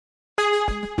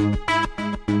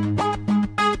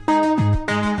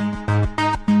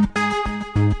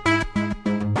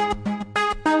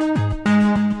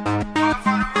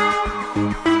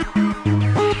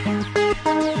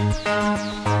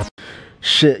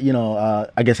Shit, you know,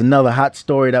 I guess another hot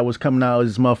story that was coming out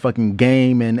is this motherfucking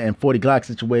Game and 40 Glocc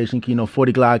situation. You know,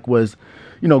 40 Glocc was,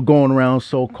 you know, going around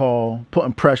so-called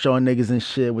putting pressure on niggas and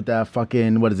shit with that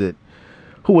fucking, what is it?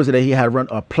 Who was it that he had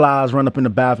Plies run up in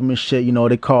the bathroom and shit? You know,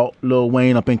 they caught Lil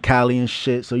Wayne up in Cali and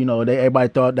shit. So, you know, everybody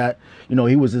thought that, you know,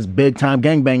 he was this big-time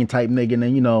gangbanging type nigga. And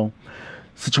then, you know,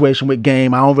 situation with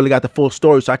Game, I don't really got the full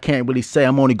story, so I can't really say.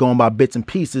 I'm only going by bits and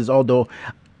pieces, although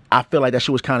I feel like that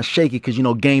shit was kind of shaky because, you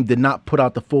know, Game did not put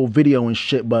out the full video and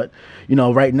shit. But, you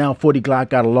know, right now, 40 Glocc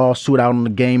got a lawsuit out on the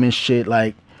Game and shit.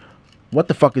 Like, what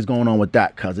the fuck is going on with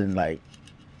that, cousin? Like,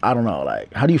 I don't know.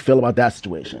 Like, how do you feel about that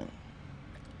situation?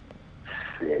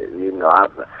 Shit, you know,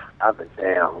 I've been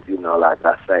down, you know, like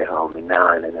I say, homie,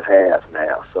 9.5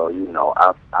 now. So, you know,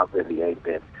 I really ain't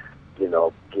been, you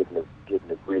know, getting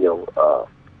the real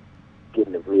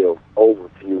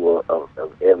overview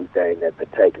of everything that's been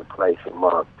taking place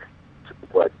among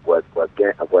what 40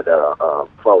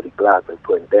 Glocc been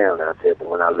putting down out there. But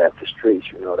when I left the streets,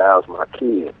 you know, that was my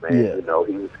kid, man. Yeah. You know,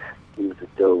 he was a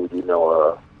dude, you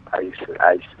know, I used to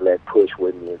let push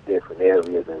with me in different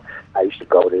areas, and I used to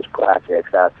go to his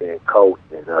projects out there in Coast,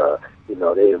 and you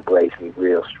know, they embraced me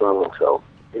real strong. So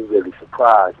it really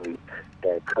surprised me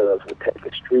that Cuz would take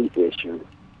a street issue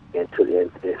into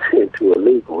a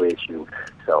legal issue.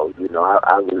 So, you know,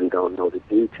 I really don't know the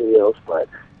details, but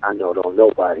I know don't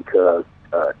nobody Cuz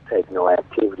take no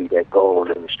activity that go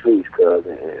on in the streets, Cuz,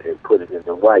 and put it in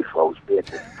the white folks'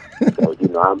 business. So, you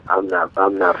know, I'm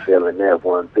not feeling that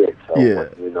one bit. So, yeah.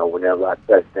 You know, whenever I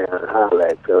touch down and holler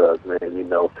at Cuz, man, you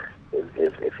know,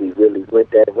 if he really went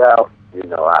that route, you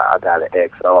know, I gotta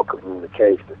X all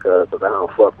communication because I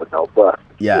don't fuck with no bust.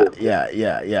 Yeah.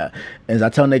 As I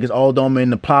tell niggas, all though I'm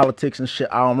into politics and shit,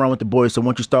 I don't run with the boys. So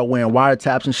once you start wearing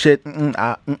wiretaps and shit,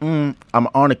 I'm an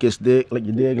anarchist, dig. Like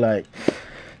you dig, like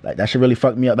that shit really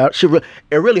fucked me up. That shit,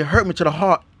 it really hurt me to the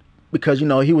heart because, you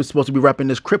know, he was supposed to be repping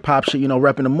this crip hop shit, you know,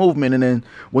 repping the movement, and then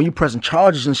when you pressing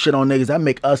charges and shit on niggas, that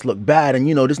make us look bad. And,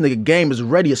 you know, this nigga Game is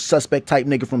already a suspect type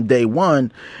nigga from day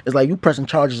one. It's like you pressing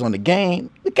charges on the game,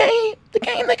 nigga.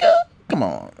 Come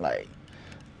on, like,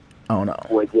 I don't know.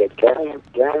 Well, yeah, Game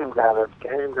got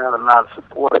a lot of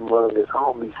support among his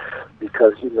homies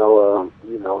because, you know,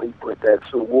 he put that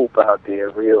swoop out there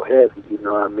real heavy, you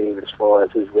know what I mean, as far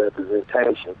as his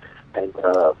representation. And,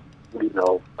 you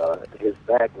know, his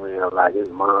background, like his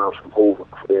mom's from Hoover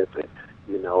Cliff, and,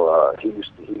 you know, he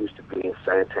used to be in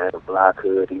Santana Block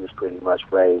Hood. He was pretty much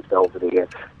raised over there.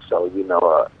 So, you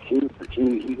know, he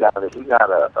got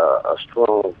a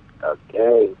strong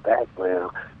gang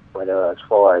background. But as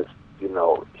far as, you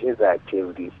know, his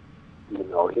activities, you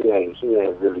know, he ain't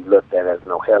really looked at as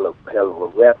no hell of a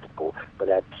reputable. But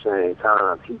at the same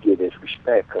time, he get his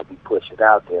respect because he push it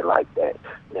out there like that.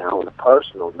 Now, on a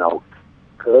personal note,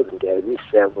 Cousin gave me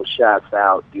several shots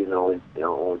out, you know,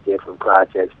 on different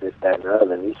projects, this, that, and the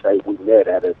other. And he said we met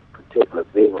at a particular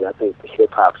venue, I think the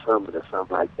Hip Hop Summit or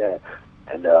something like that.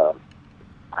 And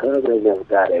Cousin ain't never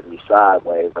got at me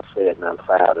sideways. I said nothing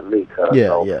foul to me, cuz.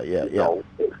 Yeah. You know,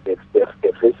 if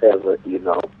it's ever, you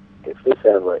know, if it's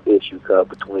ever an issue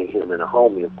between him and a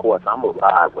homie, of course I'm gonna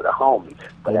ride with a homie.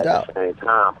 But at the same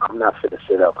time, I'm not finna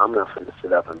sit up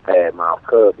and badmouth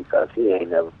Cuz because he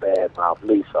ain't never badmouth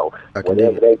me. So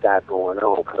whatever they got going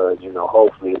on, Cuz, you know,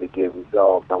 hopefully it'll get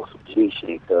resolved on some G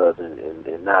shit, Cuz,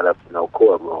 and not up in no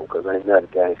courtroom, Cuz ain't nothing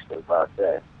gangster about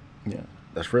that. Yeah,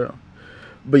 that's real.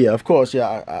 But yeah, of course,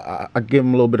 yeah, I give him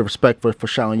a little bit of respect for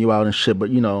shouting you out and shit,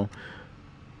 but you know,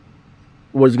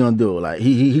 what is he gonna do? Like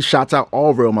he shouts out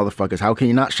all real motherfuckers. How can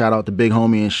you not shout out the big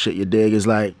homie and shit? You dig? It's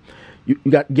like you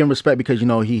got to give him respect because, you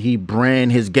know, he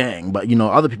brand his gang, but you know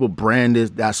other people brand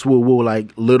that swoo woo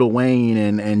like Lil Wayne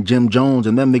and Jim Jones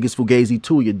and them niggas Fugazi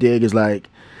too. You dig? It's like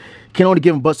can't only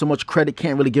give him but so much credit.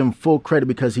 Can't really give him full credit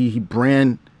because he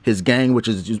brand his gang, which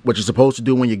is what you're supposed to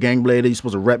do when you're gang blader. You're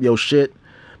supposed to rep your shit,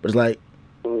 but it's like.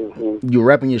 You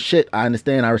repping your shit. I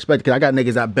understand. I respect it because I got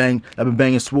niggas I've been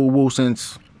banging swoo woo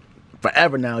since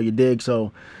forever now. You dig?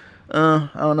 So I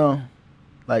don't know.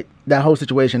 Like that whole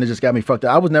situation, it just got me fucked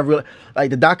up. I was never really like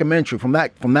the documentary from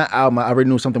that album. I already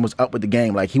knew something was up with the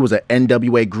game. Like he was an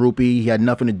NWA groupie. He had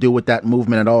nothing to do with that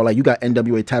movement at all. Like you got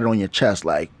NWA tatted on your chest,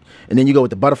 like, and then you go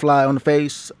with the butterfly on the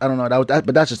face. I don't know.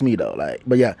 But that's just me though. Like,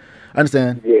 but yeah, I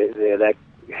understand. Yeah,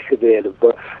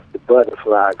 the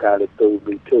butterfly got it through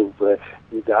me too. But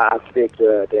you know, I think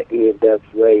the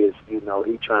NWA is, you know,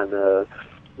 he trying to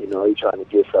You know, he trying to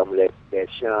get some of that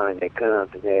shine that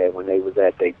Compton had when they was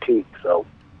at their peak. So,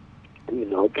 you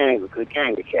know, a good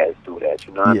gang of cats do that.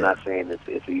 You know, I'm not saying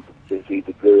it's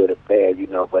either good or bad, you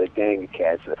know, but a gang of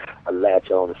cats a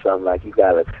latch on to something like you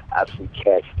gotta. I see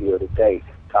cats still today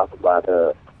talk about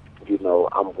you know,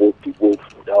 I'm whoopty whoop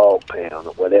from Dog Pound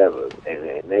or whatever,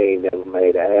 and they ain't never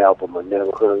made an album or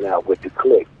never hung out with the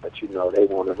clique, but you know they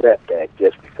want to rep that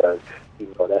just because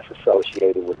you know that's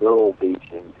associated with Long Beach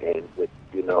and with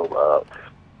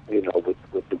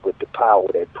with the power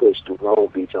that pushed through Long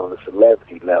Beach on a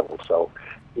celebrity level. So,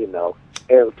 you know,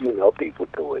 people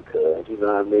do it, cause you know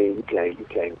what I mean. You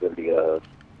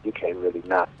can't really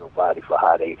knock nobody for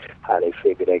how they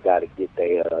figure they got to get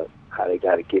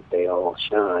their own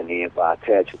shine in by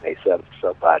attaching themselves to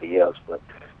somebody else. But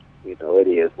you know, it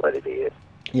is what it is.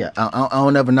 Yeah, I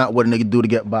don't ever knock what a nigga do to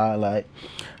get by. Like,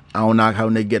 I don't knock how a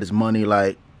nigga get his money.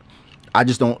 Like, I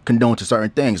just don't condone to certain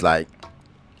things. Like,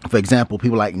 for example,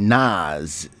 people like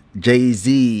Nas,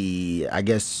 Jay-Z, I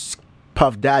guess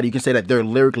Puff Daddy, you can say that they're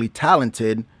lyrically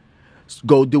talented.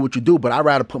 Go do what you do, but I'd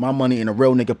rather put my money in a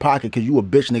real nigga pocket because you a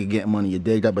bitch nigga getting money, you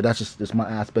dig that? But that's just my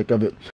aspect of it.